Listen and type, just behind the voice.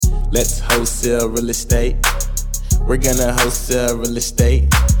Let's wholesale real estate. We're gonna wholesale real estate.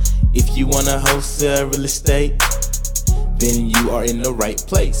 If you wanna wholesale real estate, then you are in the right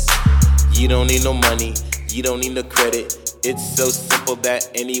place. You don't need no money, you don't need no credit. It's so simple that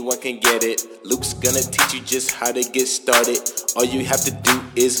anyone can get it. Luke's gonna teach you just how to get started. All you have to do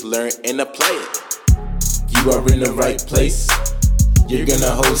is learn and apply it. You are in the right place. You're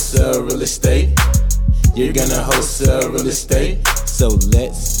gonna wholesale real estate. You're gonna wholesale real estate. So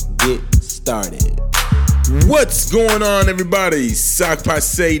let's get started. What's going on, everybody? Sak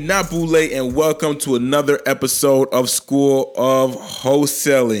Passe Napule, and welcome to another episode of School of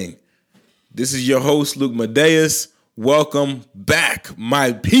Wholesaling. This is your host, Luke Madeus. Welcome back,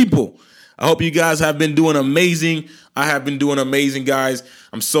 my people. I hope you guys have been doing amazing. I have been doing amazing, guys.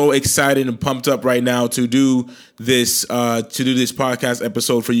 I'm so excited and pumped up right now to do this podcast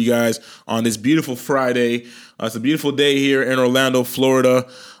episode for you guys on this beautiful Friday. It's a beautiful day here in Orlando, Florida.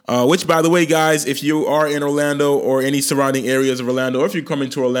 Which, by the way, guys, if you are in Orlando or any surrounding areas of Orlando, or if you're coming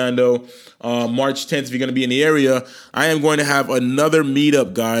to Orlando, March 10th, if you're going to be in the area, I am going to have another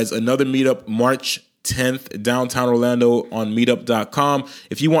meetup, guys. Another meetup March 10th, downtown Orlando on meetup.com.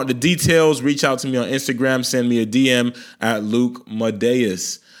 If you want the details, reach out to me on Instagram. Send me a DM at Luke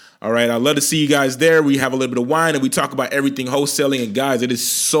Madeus. All right, I'd love to see you guys there. We have a little bit of wine and we talk about everything wholesaling. And guys, it is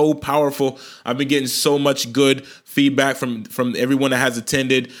so powerful. I've been getting so much good feedback from everyone that has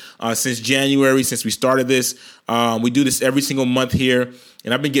attended since January, since we started this. We do this every single month here.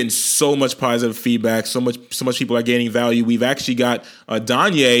 And I've been getting so much positive feedback. So much people are gaining value. We've actually got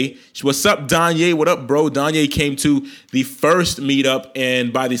Danye. What's up, Danye? What up, bro? Danye came to the first meetup,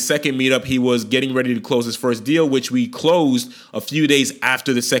 and by the second meetup, he was getting ready to close his first deal, which we closed a few days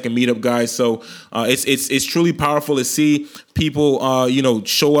after the second meetup, guys. So it's truly powerful to see people,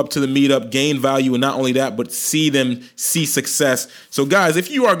 show up to the meetup, gain value, and not only that, but see success. So, guys,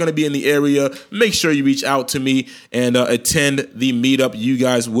 if you are going to be in the area, make sure you reach out to me and attend the meetup. You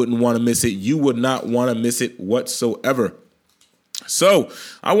guys wouldn't want to miss it. You would not want to miss it whatsoever. So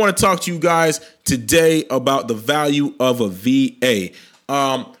I want to talk to you guys today about the value of a VA.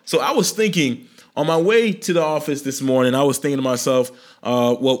 So I was thinking on my way to the office this morning, I was thinking to myself,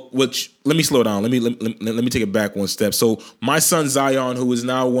 let me slow down. Let me take it back one step. So my son Zion, who is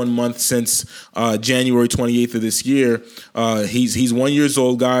now 1 month since January 28th of this year, he's 1 year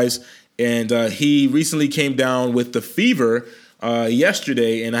old, guys, and he recently came down with the fever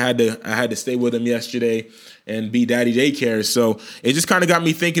yesterday, and I had to stay with him yesterday and be daddy daycare. So it just kind of got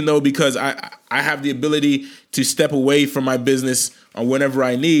me thinking, though, because I have the ability to step away from my business whenever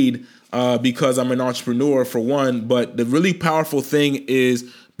I need, because I'm an entrepreneur, for one. But the really powerful thing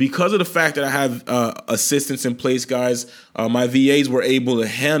is, because of the fact that I have assistants in place, guys, my VAs were able to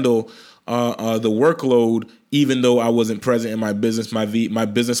handle the workload. Even though I wasn't present in my business, my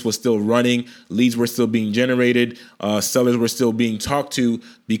business was still running. Leads were still being generated. Sellers were still being talked to,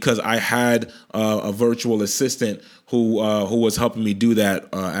 because I had a virtual assistant who was helping me do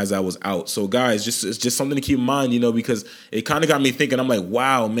that as I was out. So, guys, it's just something to keep in mind, because it kind of got me thinking. I'm like,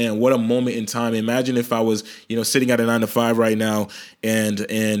 wow, man, what a moment in time. Imagine if I was, sitting at a 9 to 5 right now, and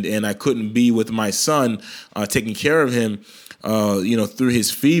I couldn't be with my son, taking care of him, through his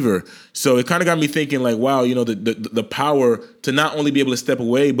fever. So it kind of got me thinking, like, wow, the power to not only be able to step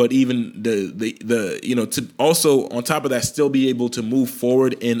away, but even to also, on top of that, still be able to move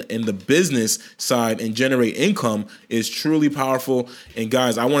forward in the business side and generate income is truly powerful. And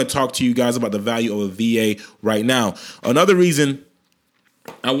guys, I want to talk to you guys about the value of a VA right now. Another reason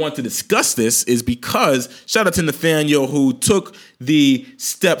I want to discuss this is because shout out to Nathaniel, who took the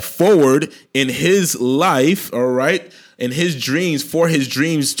step forward in his life, all right, in his dreams, for his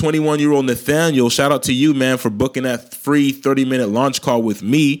dreams. 21-year-old Nathaniel, shout out to you, man, for booking that free 30-minute launch call with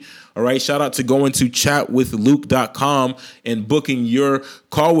me. All right, shout out to going to chatwithluke.com and booking your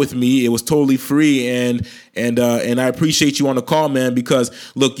call with me. It was totally free, and I appreciate you on the call, man, because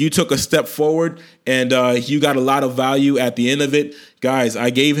look, you took a step forward and you got a lot of value at the end of it. Guys, I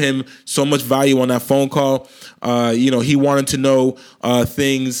gave him so much value on that phone call. He wanted to know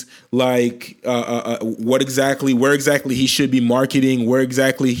things like where exactly he should be marketing, where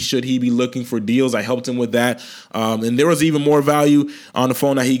exactly should he be looking for deals. I helped him with that. And there was even more value on the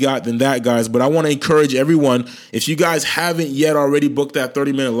phone that he got than that, guys. But I want to encourage everyone, if you guys haven't yet already booked that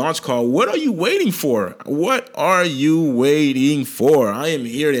 30-minute launch call, what are you waiting for? What are you waiting for? I am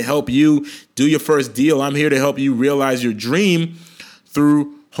here to help you do your first deal. I'm here to help you realize your dream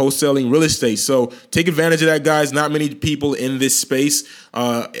through wholesaling real estate. So take advantage of that, guys. Not many people in this space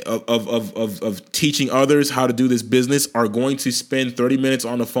of teaching others how to do this business are going to spend 30 minutes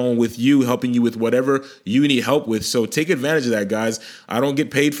on the phone with you, helping you with whatever you need help with. So take advantage of that, guys. I don't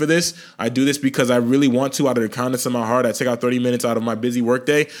get paid for this. I do this because I really want to, out of the kindness of my heart. I take out 30 minutes out of my busy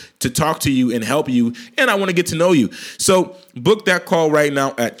workday to talk to you and help you, and I want to get to know you. So book that call right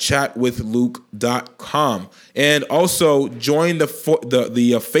now at chatwithluke.com. And also join the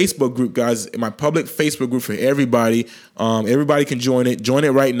Facebook group, guys, my public Facebook group for everybody. Everybody can join it. Join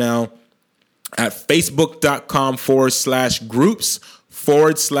it right now at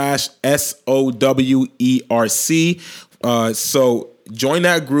facebook.com/groups/SOWERC. So join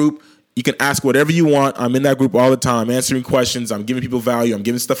that group. You can ask whatever you want. I'm in that group all the time, answering questions. I'm giving people value. I'm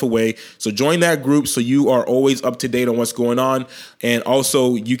giving stuff away. So join that group so you are always up to date on what's going on. And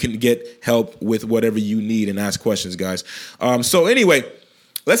also you can get help with whatever you need and ask questions, guys. So anyway,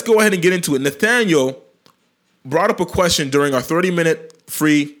 let's go ahead and get into it. Nathaniel brought up a question during our 30-minute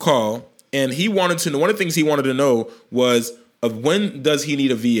free call. And he wanted to know, one of the things he wanted to know was, when does he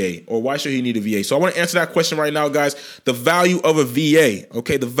need a VA, or why should he need a VA? So I want to answer that question right now, guys. The value of a VA,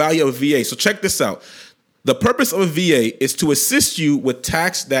 okay? The value of a VA. So check this out. The purpose of a VA is to assist you with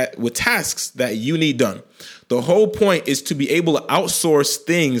tasks that you need done. The whole point is to be able to outsource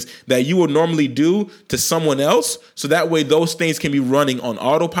things that you would normally do to someone else, so that way those things can be running on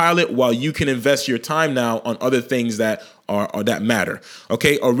autopilot while you can invest your time now on other things that that matter.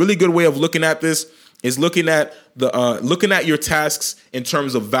 Okay? A really good way of looking at this is looking at your tasks in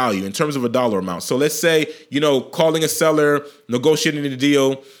terms of value, in terms of a dollar amount. So let's say, calling a seller, negotiating a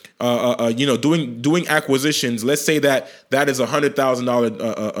deal, doing acquisitions. Let's say that is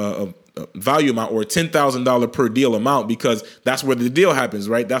 $100,000 value amount, or a $10,000 per deal amount, because that's where the deal happens,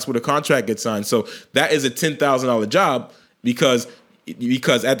 right? That's where the contract gets signed. So that is a $10,000 job because at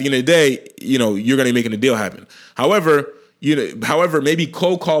the end of the day, you're going to be making the deal happen. However, maybe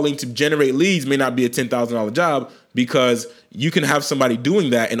cold calling to generate leads may not be a $10,000 job, because you can have somebody doing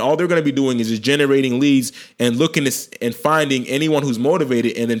that, and all they're going to be doing is just generating leads and looking and finding anyone who's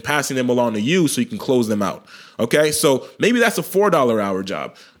motivated and then passing them along to you so you can close them out. Okay, so maybe that's a $4 hour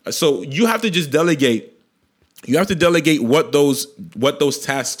job. So you have to just delegate. You have to delegate what those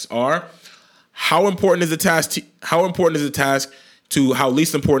tasks are. How important is the task? To how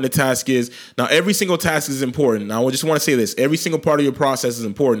least important the task is. Now, every single task is important. Now, I just want to say this. Every single part of your process is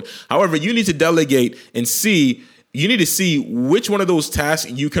important. However, you need to delegate and see which one of those tasks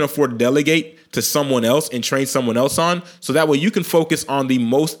you can afford to delegate to someone else and train someone else on. So that way you can focus on the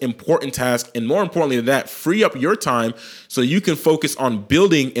most important task, and more importantly than that, free up your time so you can focus on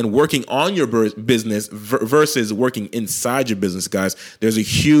building and working on your business versus working inside your business, guys. There's a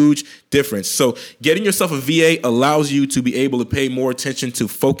huge difference. So getting yourself a VA allows you to be able to pay more attention to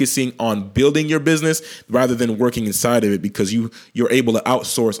focusing on building your business rather than working inside of it, because you're able to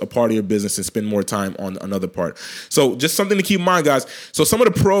outsource a part of your business and spend more time on another part. So just something to keep in mind, guys. So some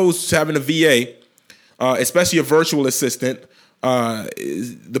of the pros to having a VA, especially a virtual assistant,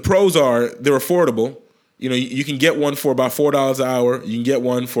 the pros are they're affordable. You can get one for about $4 an hour. You can get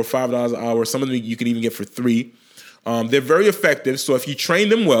one for $5 an hour. Some of them you can even get for $3. They're very effective. So if you train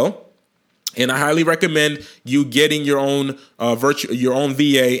them well, and I highly recommend you getting your own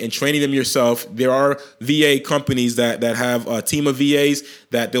VA and training them yourself. There are VA companies that have a team of VAs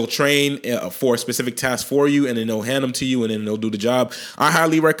that they'll train for a specific task for you, and then they'll hand them to you, and then they'll do the job. I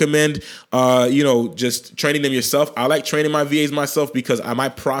highly recommend, just training them yourself. I like training my VAs myself because my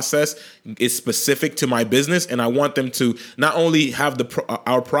process is specific to my business, and I want them to not only have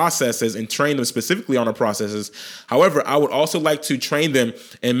our processes and train them specifically on our processes. However, I would also like to train them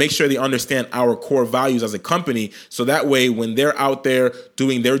and make sure they understand our core values as a company, so that way when they're out there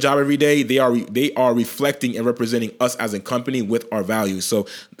doing their job every day, they are reflecting and representing us as a company with our values. So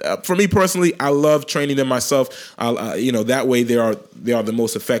for me personally, I love training them myself. That way they are the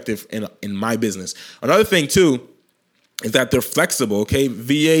most effective in my business. Another thing too is that they're flexible, okay?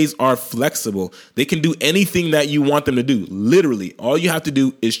 VAs are flexible. They can do anything that you want them to do. Literally, all you have to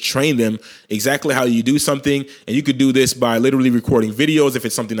do is train them exactly how you do something, and you could do this by literally recording videos if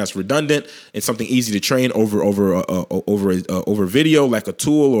it's something that's redundant and something easy to train over video, like a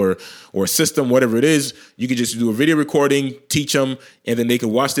tool or a system, whatever it is. You could just do a video recording, teach them, and then they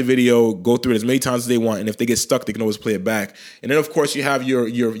can watch the video, go through it as many times as they want, and if they get stuck, they can always play it back. And then, of course, you have your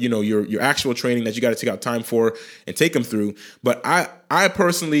actual training that you got to take out time for and take them through. But I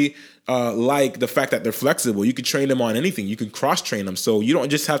personally like the fact that they're flexible. You can train them on anything. You can cross-train them. So you don't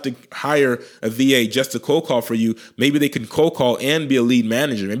just have to hire a VA just to cold call for you. Maybe they can cold call and be a lead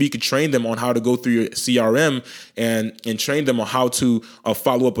manager. Maybe you could train them on how to go through your CRM and train them on how to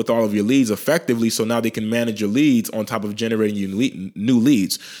follow up with all of your leads effectively. So now they can manage your leads on top of generating you new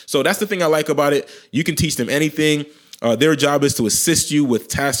leads. So that's the thing I like about it. You can teach them anything. Their job is to assist you with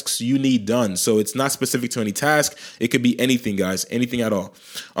tasks you need done. So it's not specific to any task. It could be anything, guys, anything at all.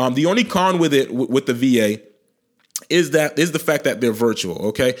 The only con with it, with the VA, is the fact that they're virtual,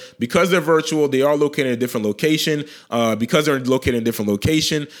 okay? Because they're virtual, they are located in a different location. Because they're located in a different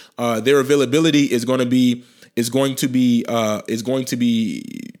location, their availability is going to be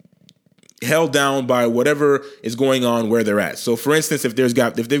held down by whatever is going on where they're at. So, for instance, if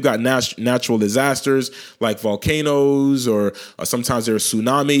they've got natural disasters like volcanoes or sometimes there are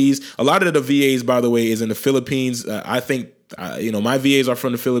tsunamis. A lot of the VAs, by the way, is in the Philippines. I think my VAs are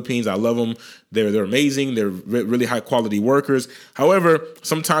from the Philippines. I love them. They're amazing. They're really high quality workers. However,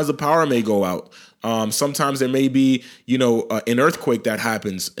 sometimes the power may go out. Sometimes there may be, an earthquake that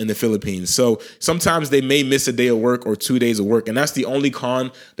happens in the Philippines. So sometimes they may miss a day of work or 2 days of work. And that's the only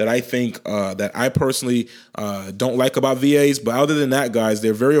con that I think that I personally don't like about VAs. But other than that, guys,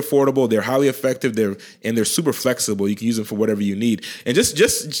 they're very affordable. They're highly effective. They're super flexible. You can use them for whatever you need. And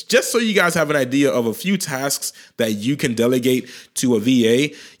just so you guys have an idea of a few tasks that you can delegate to a VA,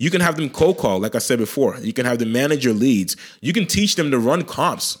 you can have them cold call, like I said before. You can have them manage your leads. You can teach them to run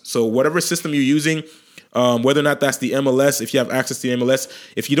comps. So whatever system you're using, whether or not that's the MLS, if you have access to the MLS.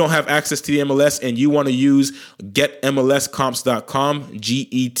 If you don't have access to the MLS and you want to use getmlscomps.com,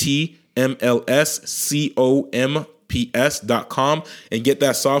 GETMLSCOMPS.com, and get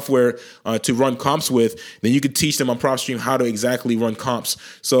that software to run comps with, then you can teach them on PropStream how to exactly run comps.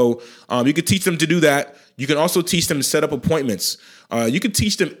 So you can teach them to do that. You can also teach them to set up appointments. You can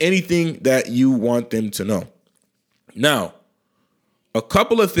teach them anything that you want them to know. Now, a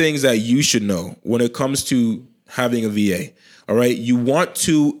couple of things that you should know when it comes to having a VA. All right. You want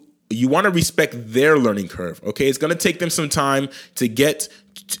to respect their learning curve. Okay. It's going to take them some time to get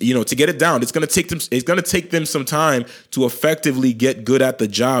it down. It's going to take them some time to effectively get good at the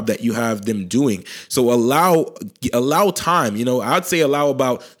job that you have them doing. So allow time. I'd say allow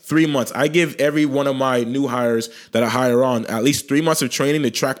about 3 months. I give every one of my new hires that I hire on at least 3 months of training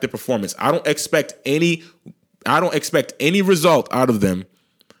to track their performance. I don't expect any result out of them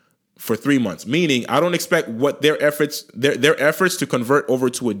for 3 months. Meaning, I don't expect what their efforts to convert over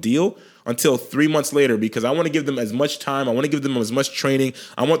to a deal until 3 months later, because I want to give them as much time. I want to give them as much training.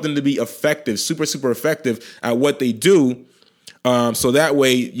 I want them to be effective, super, super effective at what they do. So that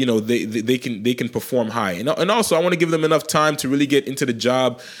way, they can perform high, and also I want to give them enough time to really get into the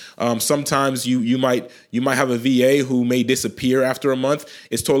job. Sometimes you might have a VA who may disappear after a month.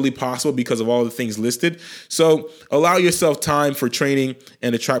 It's totally possible because of all the things listed. So allow yourself time for training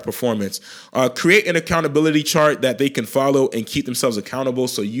and to track performance. Create an accountability chart that they can follow and keep themselves accountable.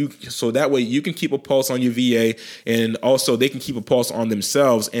 So that way you can keep a pulse on your VA, and also they can keep a pulse on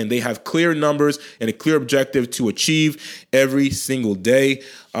themselves, and they have clear numbers and a clear objective to achieve every single day.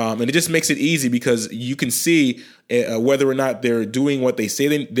 And it just makes it easy because you can see whether or not they're doing what they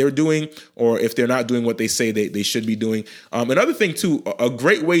say they're doing, or if they're not doing what they say they should be doing. Another thing too, a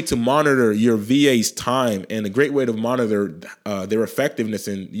great way to monitor your VA's time and a great way to monitor their effectiveness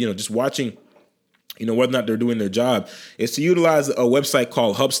and just watching whether or not they're doing their job is to utilize a website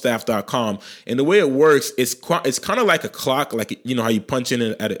called hubstaff.com. And the way it works, it's kind of like a clock, like how you punch in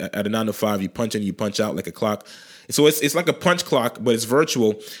at a 9 to 5, you punch in, you punch out like a clock. So it's like a punch clock, but it's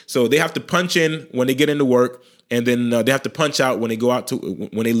virtual. So they have to punch in when they get into work, and then they have to punch out when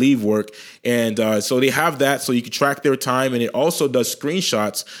they leave work. And so they have that, so you can track their time. And it also does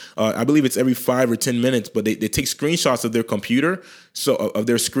screenshots. I believe it's every 5 or 10 minutes, but they take screenshots of their computer, so of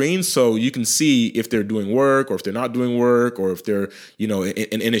their screens, so you can see if they're doing work or if they're not doing work, or if they're,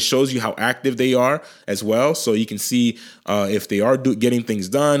 and it shows you how active they are as well. So you can see if they are getting things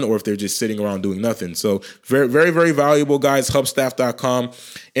done or if they're just sitting around doing nothing. So very, very, very valuable, guys, hubstaff.com.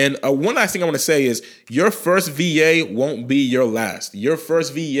 And one last thing I want to say is your first VA won't be your last. Your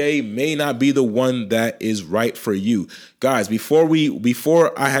first VA may not be the one that is right for you. Guys, before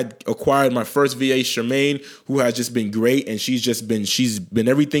I had acquired my first VA, Charmaine, who has just been great, and she's been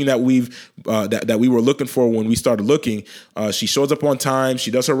everything that that we were looking for when we started looking. She shows up on time.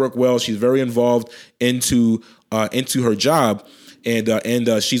 She does her work well. She's very involved into her job.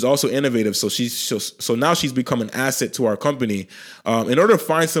 and she's also innovative. So now she's become an asset to our company. In order to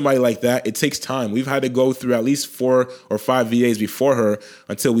find somebody like that, it takes time. We've had to go through at least 4 or 5 VAs before her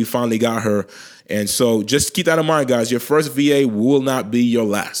until we finally got her. And so just keep that in mind, guys. Your first VA will not be your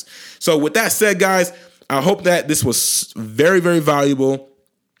last. So with that said, guys, I hope that this was very, very valuable.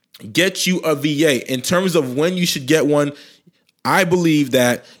 Get you a VA. In terms of when you should get one, I believe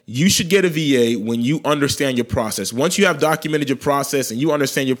that you should get a VA when you understand your process. Once you have documented your process and you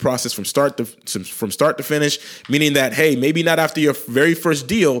understand your process from start to finish, meaning that, hey, maybe not after your very first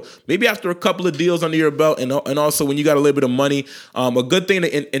deal, maybe after a couple of deals under your belt, and also when you got a little bit of money. A good thing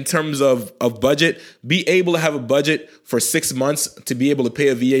in terms of budget, be able to have a budget for 6 months to be able to pay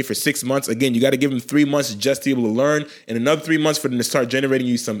a VA for 6 months. Again, you got to give them 3 months just to be able to learn, and another 3 months for them to start generating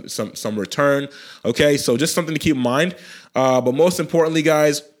you some return. Okay, so just something to keep in mind. But most importantly,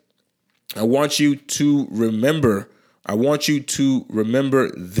 guys, I want you to remember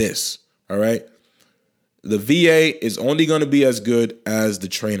this, all right? The VA is only going to be as good as the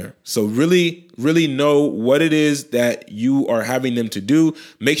trainer. So really, really know what it is that you are having them to do.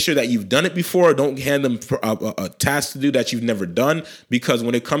 Make sure that you've done it before. Don't hand them a task to do that you've never done, because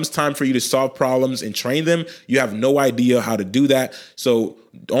when it comes time for you to solve problems and train them, you have no idea how to do that. So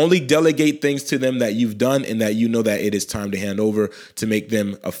only delegate things to them that you've done and that you know that it is time to hand over to make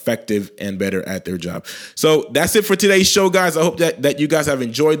them effective and better at their job. So that's it for today's show, guys. I hope that you guys have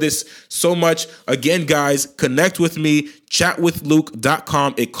enjoyed this so much. Again, guys, connect with me,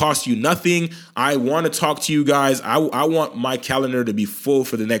 chatwithluke.com. It costs you nothing. I want to talk to you guys. I want my calendar to be full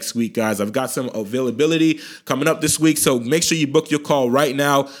for the next week, guys. I've got some availability coming up this week, so make sure you book your call right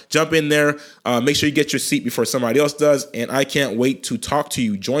now. Jump in there. Make sure you get your seat before somebody else does, and I can't wait to talk to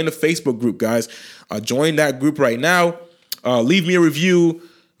you. Join the Facebook group, guys. Join that group right now. Leave me a review.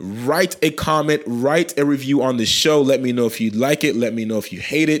 Write a comment. Write a review on the show. Let me know if you like it. Let me know if you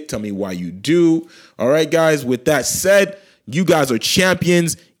hate it. Tell me why you do. All right, guys. With that said, you guys are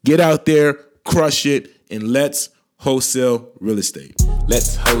champions. Get out there, crush it, and let's wholesale real estate.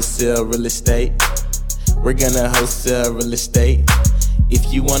 Let's wholesale real estate. We're gonna wholesale real estate.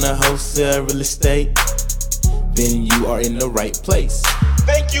 If you wanna wholesale real estate, then you are in the right place.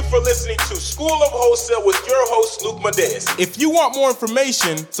 Thank you for listening to School of Wholesale with your host, Luke Madeus. If you want more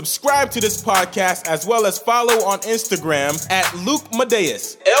information, subscribe to this podcast as well as follow on Instagram at Luke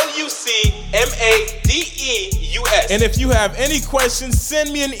Madeus, LucMadeus. And if you have any questions,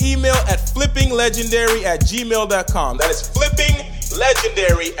 send me an email at flippinglegendary@gmail.com. That is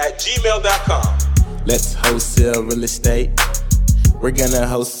flippinglegendary@gmail.com. Let's wholesale real estate. We're gonna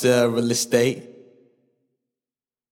wholesale real estate.